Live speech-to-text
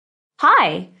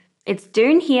Hi, it's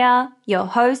Doon here, your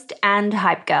host and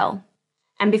hype girl.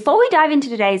 And before we dive into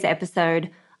today's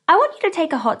episode, I want you to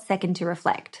take a hot second to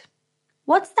reflect.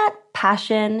 What's that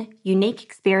passion, unique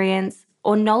experience,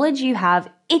 or knowledge you have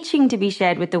itching to be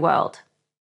shared with the world?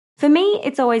 For me,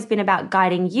 it's always been about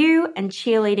guiding you and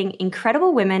cheerleading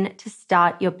incredible women to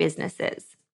start your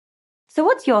businesses. So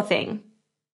what's your thing?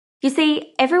 You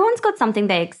see, everyone's got something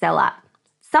they excel at,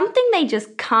 something they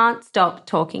just can't stop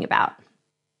talking about.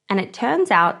 And it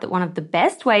turns out that one of the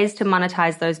best ways to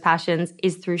monetize those passions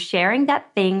is through sharing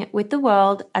that thing with the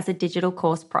world as a digital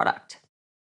course product.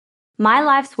 My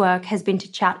life's work has been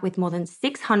to chat with more than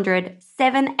 600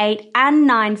 7, 8, and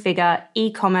 9-figure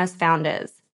e-commerce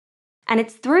founders. And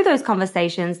it's through those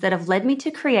conversations that have led me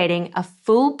to creating a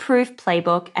foolproof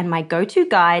playbook and my go-to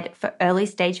guide for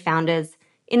early-stage founders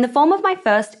in the form of my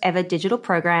first ever digital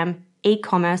program,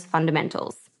 E-commerce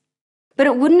Fundamentals. But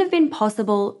it wouldn't have been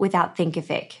possible without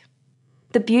Thinkific.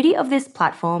 The beauty of this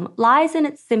platform lies in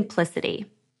its simplicity.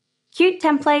 Cute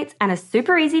templates and a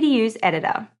super easy to use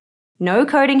editor. No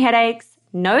coding headaches,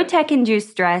 no tech-induced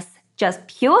stress, just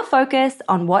pure focus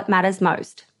on what matters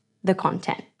most, the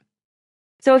content.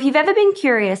 So if you've ever been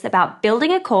curious about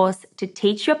building a course to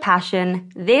teach your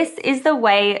passion, this is the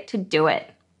way to do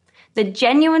it. The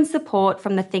genuine support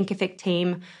from the Thinkific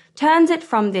team turns it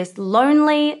from this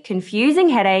lonely, confusing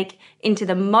headache into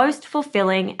the most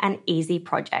fulfilling and easy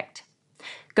project.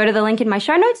 Go to the link in my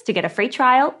show notes to get a free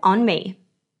trial on me.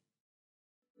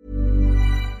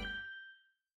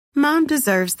 Mom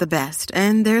deserves the best,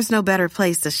 and there's no better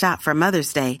place to shop for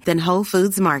Mother's Day than Whole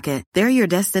Foods Market. They're your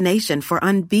destination for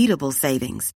unbeatable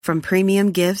savings, from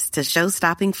premium gifts to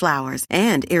show-stopping flowers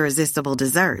and irresistible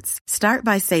desserts. Start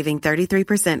by saving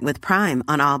 33% with Prime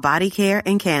on all body care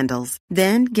and candles.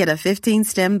 Then get a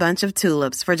 15-stem bunch of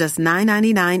tulips for just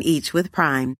 $9.99 each with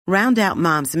Prime. Round out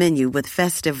Mom's menu with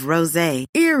festive rosé,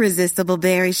 irresistible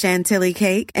berry chantilly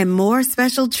cake, and more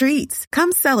special treats.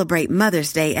 Come celebrate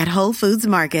Mother's Day at Whole Foods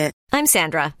Market. I'm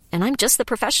Sandra, and I'm just the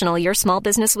professional your small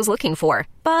business was looking for.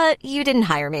 But you didn't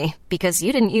hire me because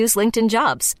you didn't use LinkedIn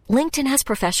Jobs. LinkedIn has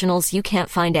professionals you can't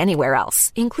find anywhere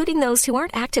else, including those who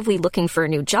aren't actively looking for a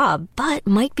new job, but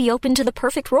might be open to the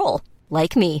perfect role,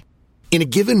 like me. In a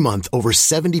given month, over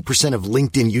 70% of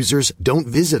LinkedIn users don't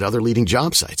visit other leading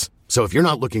job sites. So if you're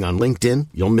not looking on LinkedIn,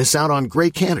 you'll miss out on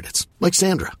great candidates like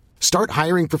Sandra. Start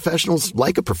hiring professionals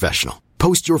like a professional.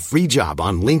 Post your free job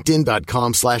on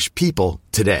linkedin.com/people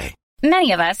today.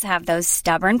 Many of us have those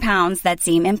stubborn pounds that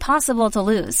seem impossible to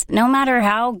lose, no matter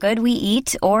how good we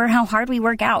eat or how hard we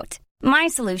work out. My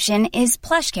solution is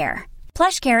PlushCare.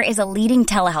 PlushCare is a leading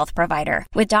telehealth provider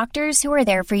with doctors who are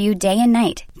there for you day and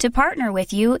night to partner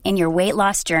with you in your weight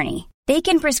loss journey. They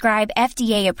can prescribe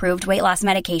FDA-approved weight loss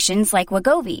medications like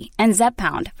Wegovy and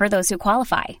Zepbound for those who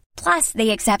qualify. Plus, they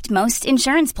accept most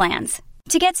insurance plans.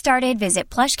 To get started, visit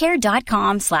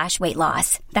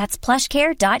plushcare.com/weightloss. That's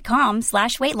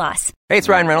plushcare.com/weightloss. Hey, it's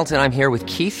Ryan Reynolds, and I'm here with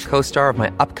Keith, co-star of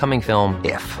my upcoming film,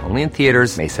 If, only in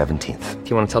theaters May 17th. Do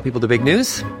you want to tell people the big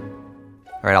news?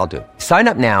 All right, I'll do it. Sign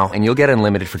up now and you'll get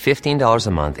unlimited for $15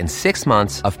 a month and 6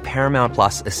 months of Paramount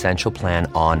Plus Essential Plan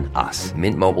on us.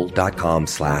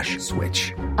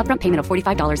 MintMobile.com/switch. Upfront payment of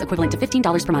 $45 equivalent to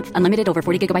 $15 per month. Unlimited over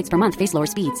 40 gigabytes per month. Face lower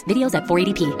speeds. Videos at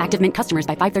 480p. Active Mint customers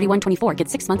by 531.24 get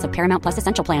 6 months of Paramount Plus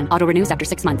Essential Plan. Auto renews after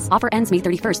 6 months. Offer ends May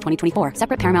 31st, 2024.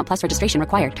 Separate Paramount Plus registration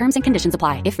required. Terms and conditions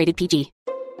apply if rated PG.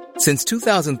 Since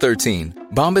 2013,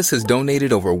 Bombas has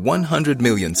donated over 100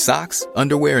 million socks,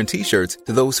 underwear, and T-shirts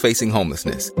to those facing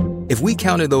homelessness. If we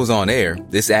counted those on air,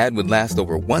 this ad would last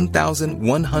over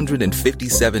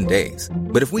 1,157 days.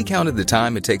 But if we counted the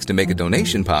time it takes to make a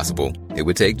donation possible, it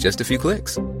would take just a few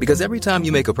clicks. Because every time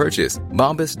you make a purchase,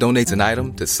 Bombas donates an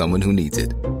item to someone who needs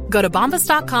it. Go to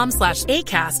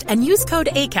bombas.com/ACAST and use code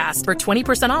ACAST for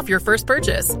 20% off your first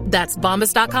purchase. That's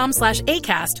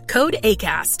bombas.com/ACAST, code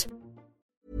ACAST.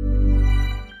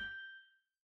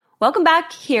 Welcome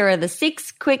back. Here are the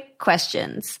 6 quick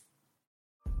questions.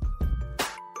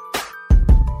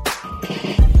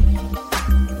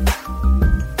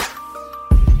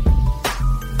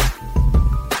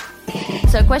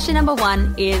 So question number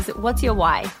 1 is, what's your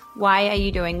why? Why are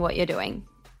you doing what you're doing?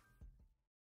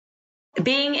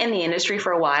 Being in the industry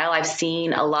for a while, I've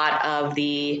seen a lot of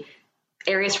the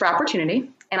areas for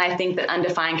opportunity. And I think that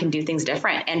Undefined can do things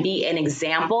different and be an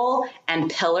example and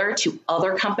pillar to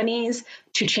other companies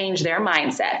to change their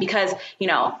mindset. Because,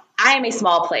 I am a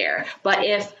small player, but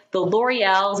if the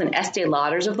L'Oreals and Estee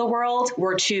Lauders of the world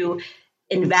were to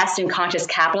invest in conscious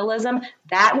capitalism,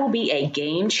 that will be a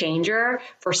game changer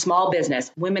for small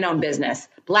business, women-owned business,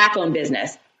 Black-owned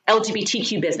business,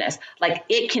 LGBTQ business. Like,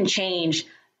 it can change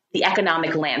the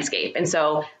economic landscape. And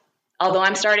so although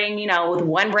I'm starting, with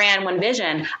one brand, one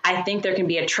vision, I think there can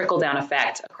be a trickle down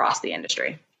effect across the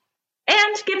industry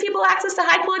and give people access to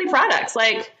high quality products.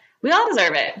 Like, we all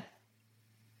deserve it.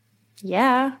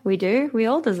 Yeah, we do. We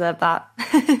all deserve that.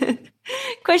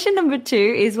 Question number 2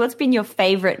 is, what's been your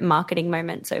favorite marketing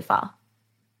moment so far?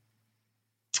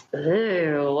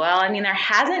 Ooh, well, I mean, there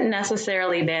hasn't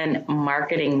necessarily been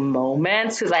marketing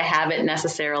moments because I haven't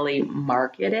necessarily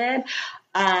marketed.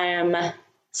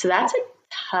 So that's a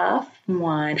tough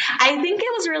one. I think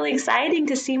it was really exciting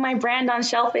to see my brand on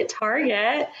shelf at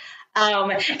Target.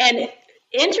 And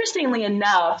interestingly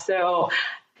enough, so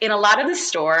in a lot of the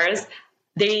stores,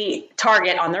 they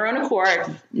Target on their own accord,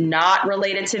 not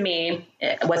related to me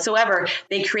whatsoever.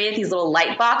 They create these little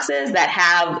light boxes that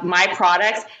have my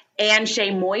products and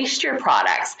Shea Moisture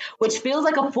products, which feels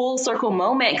like a full circle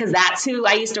moment because that's who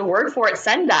I used to work for at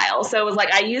Sundial. So it was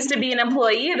like I used to be an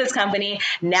employee of this company.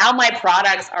 Now my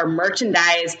products are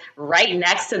merchandised right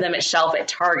next to them at shelf at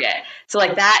Target. So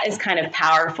like that is kind of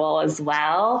powerful as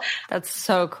well. That's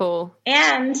so cool.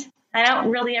 And I don't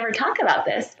really ever talk about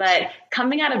this, but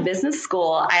coming out of business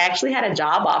school, I actually had a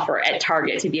job offer at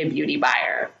Target to be a beauty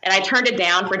buyer. And I turned it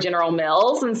down for General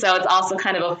Mills. And so it's also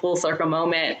kind of a full circle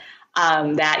moment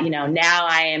that, now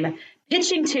I am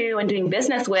pitching to and doing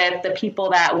business with the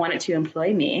people that wanted to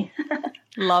employ me.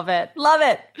 Love it. Love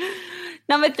it.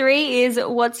 Number 3 is,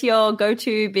 what's your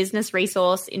go-to business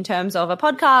resource in terms of a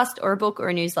podcast or a book or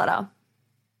a newsletter?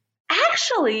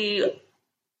 Actually,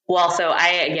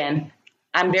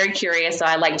 I'm very curious, so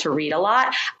I like to read a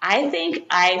lot. I think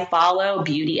I follow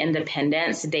Beauty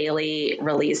Independent's daily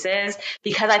releases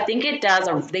because I think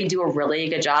they do a really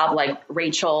good job, like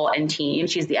Rachel and team,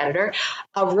 she's the editor,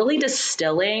 of really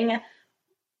distilling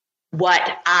what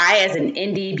I, as an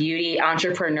indie beauty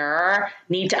entrepreneur,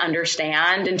 need to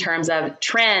understand in terms of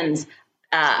trends,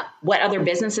 what other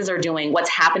businesses are doing, what's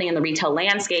happening in the retail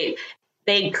landscape.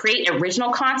 They create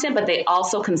original content, but they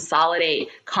also consolidate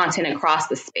content across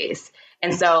the space.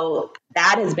 And so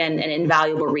that has been an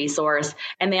invaluable resource.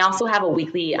 And they also have a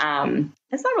weekly, it's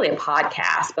not really a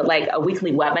podcast, but like a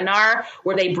weekly webinar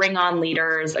where they bring on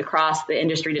leaders across the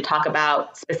industry to talk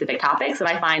about specific topics. And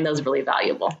I find those really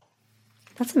valuable.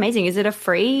 That's amazing. Is it a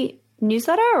free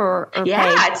newsletter or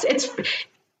yeah, it's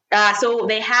so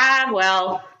they have,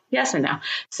 yes and no.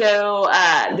 So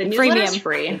the newsletter is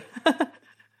free.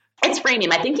 It's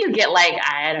freemium. I think you get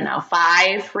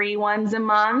 5 free ones a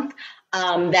month.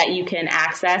 That you can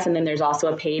access. And then there's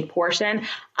also a paid portion.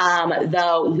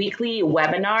 The weekly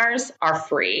webinars are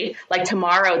free. Like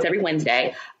tomorrow, it's every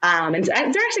Wednesday. And they're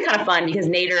actually kind of fun because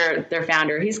Nader, their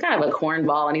founder, he's kind of a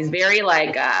cornball and he's very he's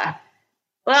kind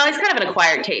of an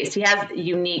acquired taste. He has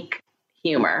unique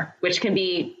humor, which can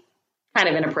be kind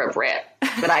of inappropriate,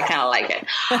 but I kind of like it.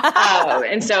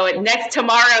 And so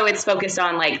tomorrow it's focused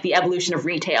on the evolution of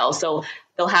retail. So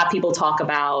they'll have people talk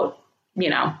about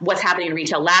what's happening in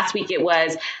retail. Last week it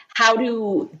was how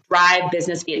to drive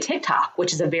business via TikTok,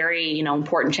 which is a very,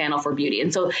 important channel for beauty.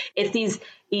 And so it's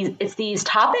these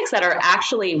topics that are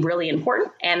actually really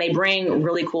important and they bring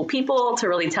really cool people to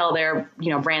really tell their,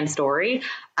 brand story.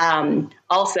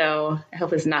 Also, I hope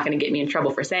this is not going to get me in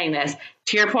trouble for saying this.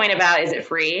 To your point about, is it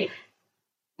free?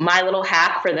 My little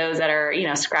hack for those that are,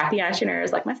 scrappy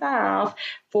entrepreneurs like myself,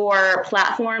 for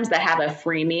platforms that have a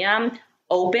freemium,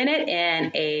 open it in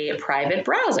a private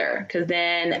browser because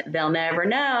then they'll never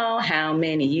know how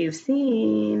many you've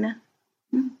seen.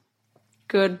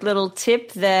 Good little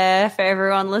tip there for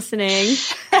everyone listening.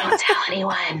 Don't tell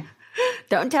anyone.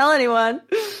 Don't tell anyone.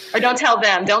 Or don't tell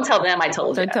them. Don't tell them I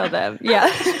told you. Don't tell them. Yeah.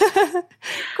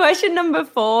 Question number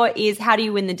 4 is, how do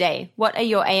you win the day? What are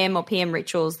your AM or PM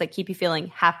rituals that keep you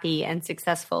feeling happy and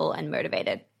successful and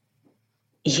motivated?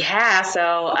 Yeah.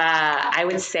 So I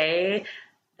would say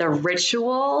the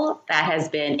ritual that has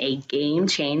been a game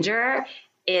changer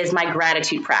is my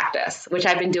gratitude practice, which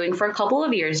I've been doing for a couple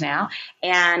of years now.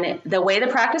 And the way the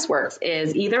practice works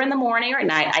is either in the morning or at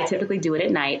night. I typically do it at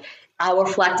night. I'll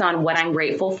reflect on what I'm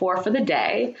grateful for the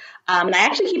day. And I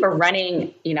actually keep a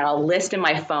running, list in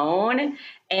my phone,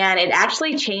 and it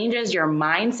actually changes your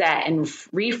mindset and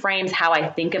reframes how I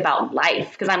think about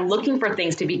life because I'm looking for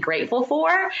things to be grateful for.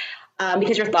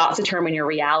 Because your thoughts determine your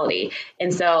reality.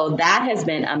 And so that has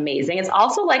been amazing. It's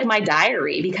also like my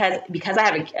diary because I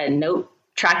have a note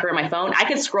tracker in my phone, I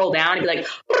could scroll down and be like,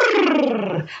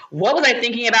 what was I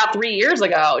thinking about 3 years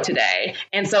ago today?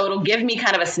 And so it'll give me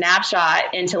kind of a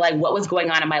snapshot into like what was going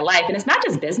on in my life. And it's not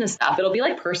just business stuff. It'll be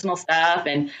like personal stuff.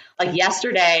 And like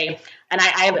yesterday, and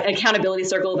I have an accountability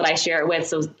circle that I share it with.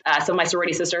 So some of my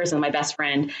sorority sisters and my best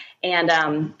friend.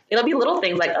 And it'll be little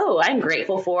things like, oh, I'm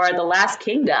grateful for The Last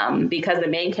Kingdom because the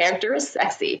main character is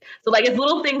sexy. So like it's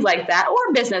little things like that,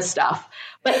 or business stuff.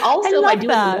 But also if I do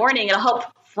it in the morning, it'll help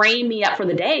frame me up for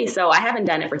the day. So I haven't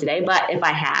done it for today, but if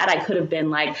I had, I could have been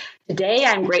like, today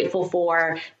I'm grateful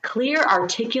for clear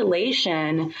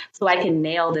articulation so I can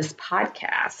nail this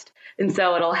podcast. And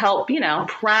so it'll help,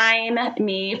 prime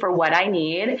me for what I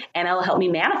need, and it'll help me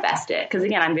manifest it. Because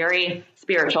again, I'm very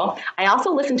spiritual. I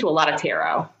also listen to a lot of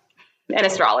tarot and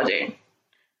astrology,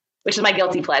 which is my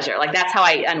guilty pleasure. Like that's how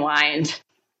I unwind.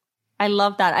 I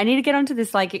love that. I need to get onto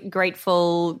this like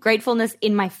gratefulness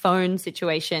in my phone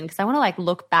situation because I want to like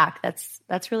look back.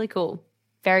 That's really cool.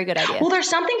 Very good idea. Well, there's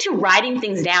something to writing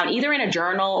things down, either in a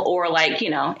journal or like,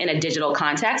 in a digital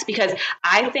context, because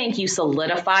I think you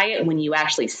solidify it when you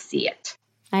actually see it.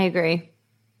 I agree.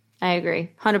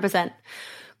 100%.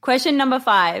 Question number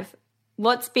 5.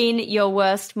 What's been your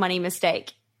worst money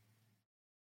mistake?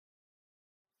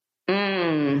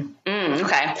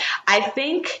 Okay. I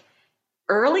think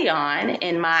early on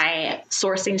in my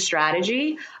sourcing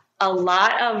strategy, a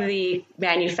lot of the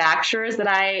manufacturers that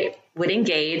I would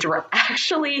engage were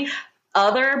actually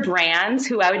other brands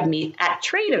who I would meet at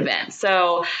trade events.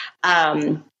 So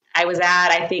I was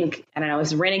at, it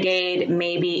was Renegade,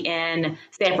 maybe in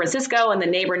San Francisco, and the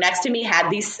neighbor next to me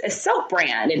had a soap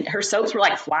brand, and her soaps were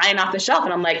like flying off the shelf.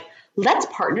 And I'm like, let's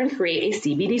partner and create a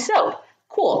CBD soap.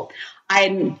 Cool. I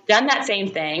had done that same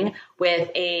thing with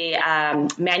a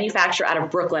manufacturer out of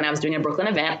Brooklyn. I was doing a Brooklyn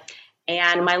event.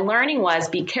 And my learning was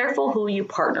be careful who you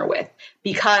partner with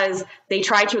because they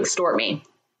tried to extort me.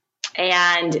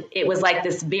 And it was like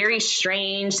this very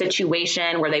strange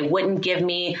situation where they wouldn't give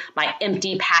me my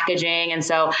empty packaging. And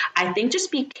so I think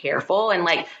just be careful and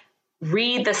like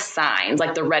read the signs,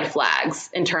 like the red flags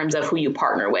in terms of who you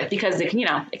partner with, because it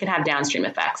can have downstream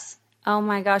effects. Oh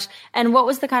my gosh. And what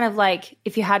was the kind of like,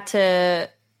 if you had to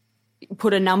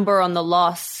put a number on the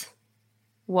loss,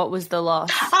 what was the loss?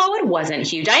 Oh, it wasn't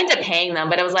huge. I ended up paying them,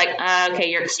 but it was like,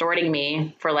 okay, you're extorting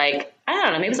me for like, I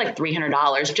don't know, maybe it was like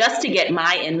 $300 just to get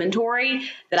my inventory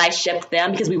that I shipped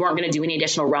them because we weren't going to do any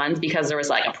additional runs because there was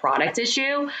like a product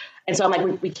issue. And so I'm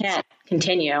like, we can't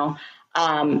continue.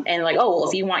 And like, oh, well,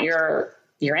 if you want your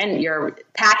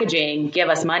packaging, give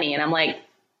us money. And I'm like,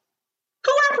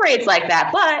 who operates like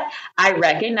that? But I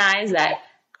recognize that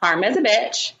karma is a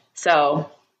bitch.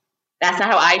 So that's not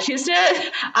how I choose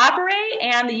to operate.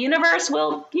 And the universe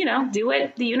will, do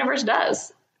what the universe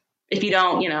does. If you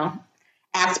don't,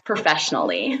 act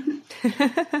professionally.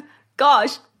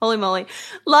 Gosh, holy moly.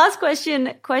 Last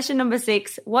question number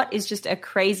 6. What is just a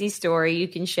crazy story you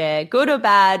can share, good or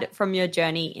bad, from your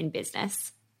journey in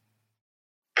business?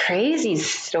 Crazy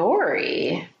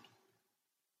story.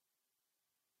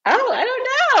 Oh, I don't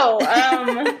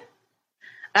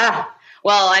know.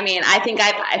 Well, I mean, I think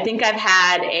I've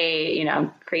had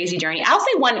a, crazy journey. I'll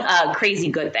say one crazy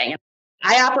good thing.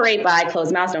 I operate by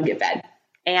closed mouths don't get fed.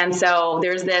 And so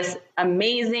there's this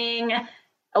amazing,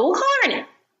 we'll call her an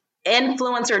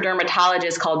influencer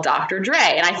dermatologist called Dr. Dre.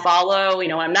 And I follow,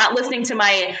 when I'm not listening to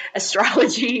my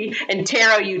astrology and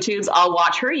tarot YouTubes, I'll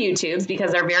watch her YouTubes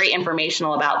because they're very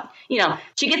informational about,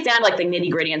 she gets down to like the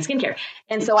nitty gritty and skincare.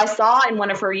 And so I saw in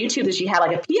one of her YouTubes that she had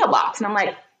like a P.O. box. And I'm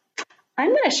like, I'm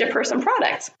going to ship her some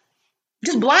products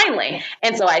just blindly.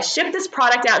 And so I shipped this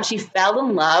product out and she fell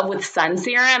in love with sun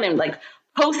serum and like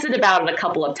posted about it a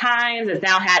couple of times. It's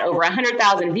now had over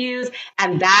 100,000 views.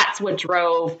 And that's what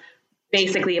drove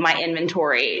basically my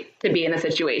inventory to be in the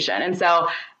situation. And so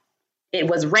it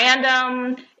was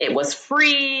random, it was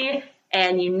free,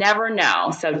 and you never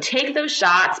know. So take those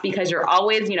shots because you're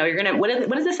always, you're going to, what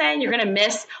is it saying? You're going to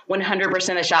miss 100%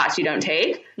 of the shots you don't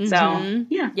take. So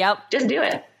just do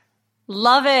it.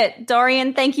 Love it.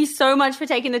 Dorian, thank you so much for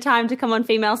taking the time to come on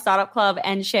Female Startup Club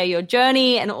and share your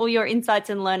journey and all your insights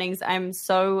and learnings. I'm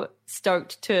so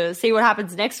stoked to see what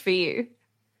happens next for you.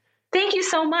 Thank you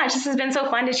so much. This has been so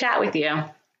fun to chat with you.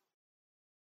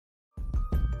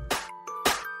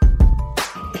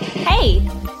 Hey,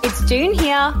 it's June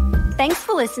here. Thanks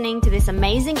for listening to this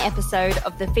amazing episode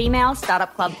of the Female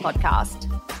Startup Club podcast.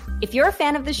 If you're a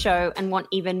fan of the show and want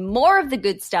even more of the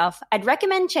good stuff, I'd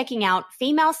recommend checking out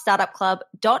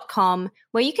femalestartupclub.com,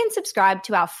 where you can subscribe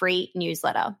to our free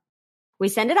newsletter. We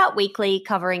send it out weekly,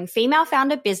 covering female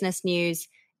founder business news,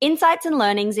 insights and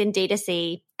learnings in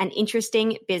D2C, and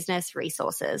interesting business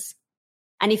resources.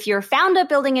 And if you're a founder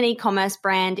building an e-commerce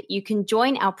brand, you can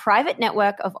join our private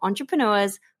network of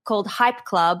entrepreneurs called Hype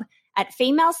Club at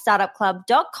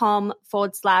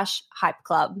femalestartupclub.com/Hype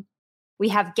Club. We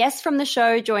have guests from the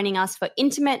show joining us for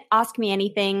intimate Ask Me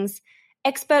Anythings,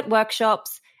 expert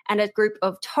workshops, and a group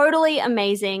of totally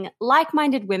amazing,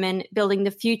 like-minded women building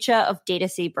the future of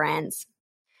D2C brands.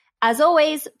 As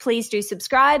always, please do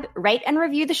subscribe, rate and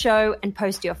review the show, and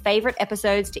post your favorite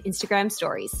episodes to Instagram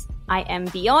stories. I am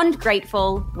beyond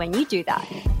grateful when you do that.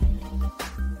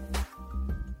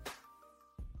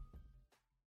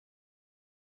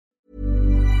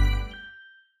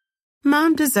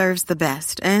 Mom deserves the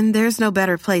best, and there's no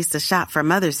better place to shop for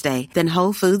Mother's Day than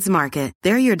Whole Foods Market.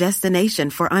 They're your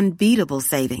destination for unbeatable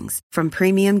savings, from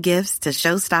premium gifts to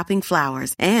show-stopping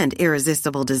flowers and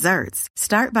irresistible desserts.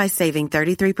 Start by saving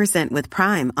 33% with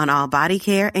Prime on all body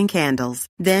care and candles.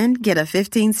 Then get a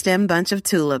 15-stem bunch of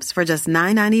tulips for just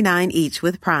 $9.99 each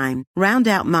with Prime. Round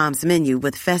out Mom's menu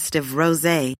with festive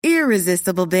rosé,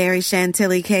 irresistible berry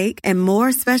chantilly cake, and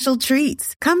more special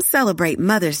treats. Come celebrate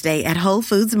Mother's Day at Whole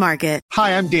Foods Market.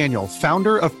 Hi, I'm Daniel,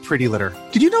 founder of Pretty Litter.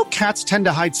 Did you know cats tend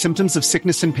to hide symptoms of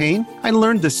sickness and pain? I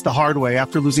learned this the hard way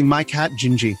after losing my cat,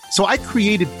 Gingy. So I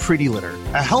created Pretty Litter,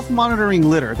 a health monitoring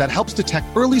litter that helps detect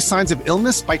early signs of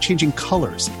illness by changing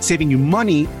colors, saving you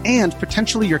money and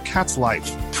potentially your cat's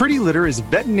life. Pretty Litter is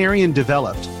veterinarian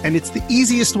developed, and it's the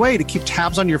easiest way to keep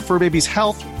tabs on your fur baby's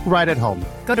health right at home.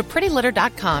 Go to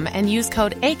prettylitter.com and use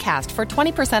code ACAST for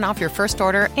 20% off your first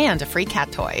order and a free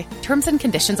cat toy. Terms and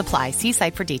conditions apply. See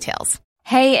site for details.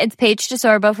 Hey, it's Paige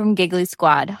DeSorbo from Giggly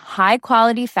Squad. High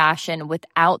quality fashion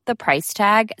without the price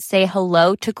tag. Say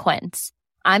hello to Quince.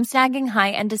 I'm snagging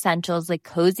high-end essentials like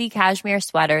cozy cashmere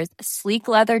sweaters, sleek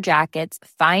leather jackets,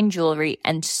 fine jewelry,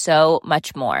 and so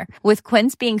much more. With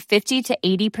Quince being 50 to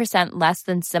 80% less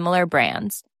than similar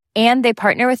brands. And they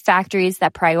partner with factories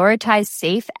that prioritize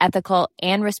safe, ethical,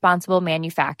 and responsible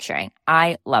manufacturing.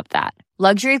 I love that.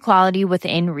 Luxury quality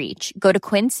within reach. Go to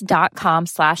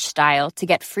quince.com/style to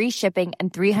get free shipping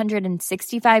and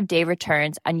 365-day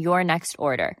returns on your next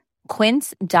order.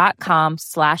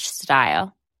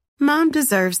 Quince.com/style. Mom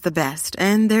deserves the best,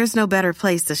 and there's no better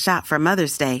place to shop for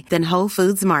Mother's Day than Whole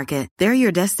Foods Market. They're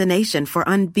your destination for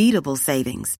unbeatable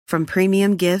savings, from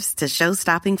premium gifts to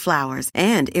show-stopping flowers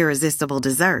and irresistible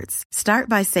desserts. Start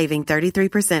by saving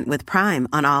 33% with Prime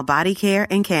on all body care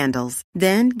and candles.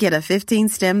 Then get a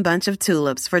 15-stem bunch of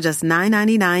tulips for just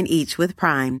 $9.99 each with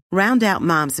Prime. Round out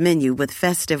Mom's menu with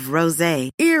festive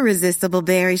rosé, irresistible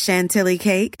berry chantilly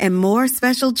cake, and more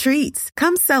special treats.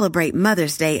 Come celebrate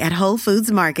Mother's Day at Whole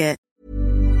Foods Market.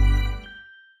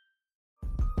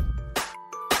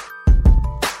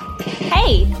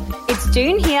 Hey, it's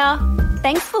June here.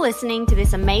 Thanks for listening to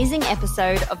this amazing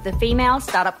episode of the Female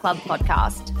Startup Club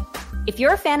podcast. If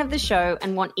you're a fan of the show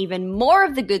and want even more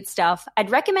of the good stuff, I'd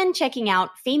recommend checking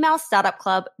out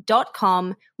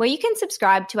femalestartupclub.com, where you can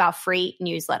subscribe to our free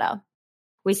newsletter.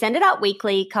 We send it out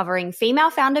weekly, covering female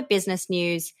founder business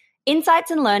news, insights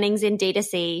and learnings in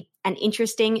D2C, and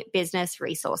interesting business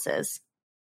resources.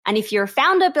 And if you're a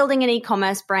founder building an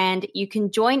e-commerce brand, you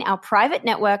can join our private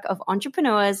network of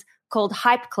entrepreneurs called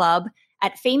Hype Club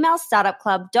at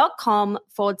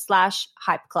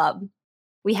femalestartupclub.com/Hype Club.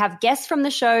 We have guests from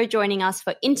the show joining us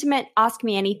for intimate Ask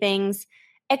Me Anythings,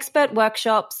 expert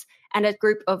workshops, and a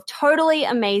group of totally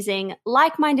amazing,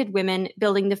 like-minded women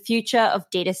building the future of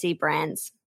D2C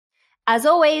brands. As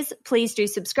always, please do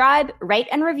subscribe, rate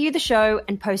and review the show,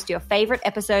 and post your favorite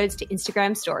episodes to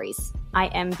Instagram stories. I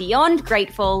am beyond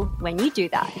grateful when you do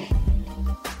that.